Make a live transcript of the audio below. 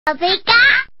大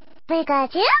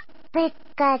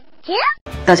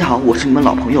家好，我是你们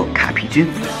老朋友卡皮君。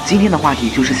今天的话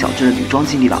题就是小智的女装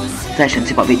经历了。在神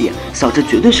奇宝贝里，小智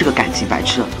绝对是个感情白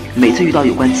痴，每次遇到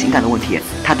有关情感的问题，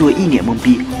他都会一脸懵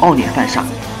逼，傲脸犯傻。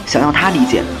想让他理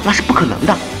解，那是不可能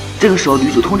的。这个时候，女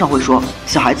主通常会说：“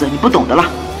小孩子，你不懂的啦。”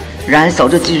然而，小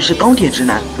智即使是钢铁直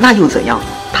男，那又怎样？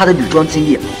他的女装经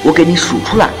历，我给你数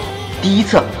出来。第一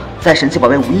次，在神奇宝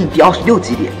贝无印第26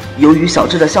集里，由于小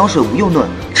智的香水无用论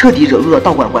彻底惹怒了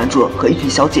道馆馆主和一群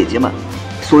小姐姐们，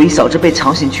所以小智被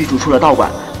强行驱逐出了道馆，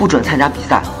不准参加比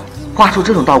赛。话说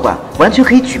这种道馆完全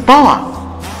可以举报啊！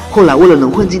后来为了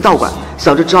能混进道馆，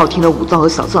小智只好听了武藏和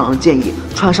小次郎的建议，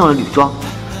穿上了女装。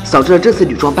小智的这次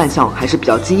女装扮相还是比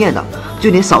较惊艳的，就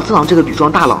连小次郎这个女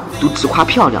装大佬都直夸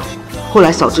漂亮。后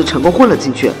来小智成功混了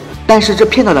进去，但是这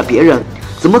骗得了别人，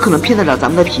怎么可能骗得了咱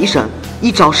们的皮神？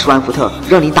一招10万伏特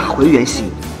让你打回原形。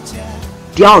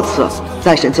第二次，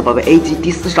在神奇宝贝 A 季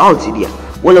第42集里，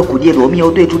为了鼓励罗密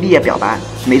欧对朱丽叶表白，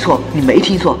没错，你没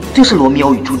听错，就是罗密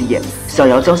欧与朱丽叶。小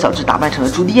瑶将小智打扮成了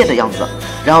朱丽叶的样子，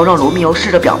然后让罗密欧试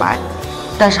着表白，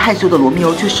但是害羞的罗密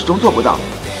欧却始终做不到。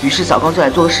于是小刚就来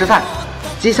做个示范，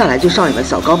接下来就上演了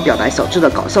小刚表白小智的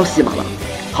搞笑戏码了。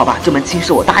好吧，这门亲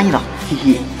事我答应了，嘿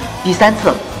嘿。第三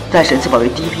次，在神奇宝贝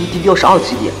DP 第62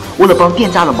集里，为了帮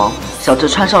店家的忙，小智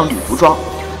穿上了女服装。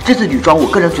这次女装我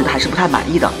个人觉得还是不太满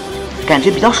意的，感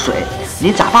觉比较水，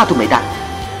连假发都没戴，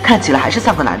看起来还是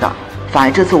像个男的。反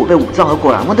而这次我被武藏和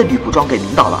果然翁的女服装给迷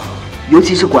倒了，尤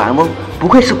其是果然翁，不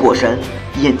愧是果神，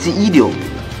演技一流。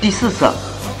第四次，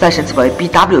在神奇宝贝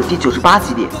BW 第98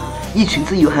集里，一群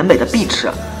自以为很美的碧池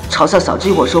嘲笑小智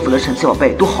一伙收服的神奇宝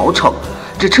贝都好丑，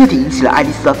这彻底引起了爱丽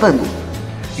丝的愤怒。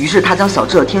于是他将小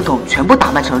智的天童全部打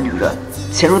扮成了女人，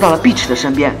潜入到了碧池的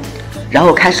身边，然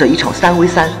后开始了一场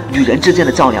3v3女人之间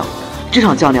的较量。这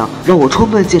场较量让我充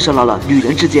分见识到了女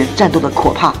人之间战斗的可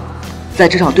怕。在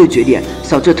这场对决里，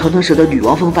小智腾腾蛇的女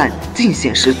王风范尽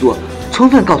显十足，充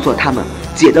分告诉了他们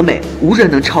姐的美无人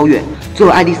能超越。最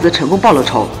后爱丽丝成功报了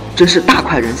仇，真是大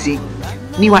快人心。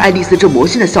另外爱丽丝这魔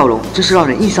性的笑容真是让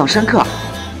人印象深刻。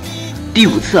第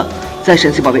五次，在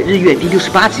神奇宝贝日月第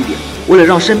68集里，为了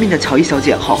让生病的乔伊小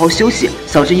姐好好休息，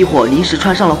小智一伙临时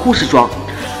穿上了护士装，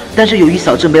但是由于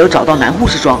小智没有找到男护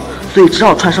士装，所以只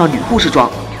好穿上女护士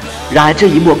装。然而这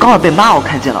一幕刚好被马奥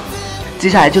看见了，接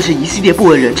下来就是一系列不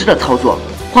为人知的操作。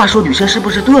话说女生是不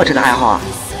是都有这个爱好啊？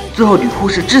最后女护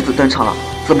士智子登场了，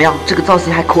怎么样，这个造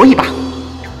型还可以吧？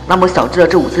那么小智的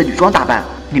这5次女装打扮，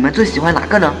你们最喜欢哪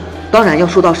个呢？当然要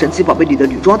说到神奇宝贝里的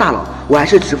女装大佬，我还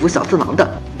是直服小次郎的，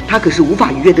他可是无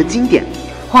法逾越的经典。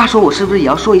话说我是不是也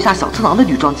要说一下小次郎的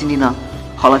女装经历呢？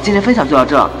好了，今天分享就到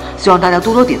这，希望大家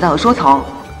多多点赞和收藏，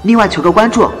另外求个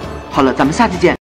关注。好了，咱们下期见。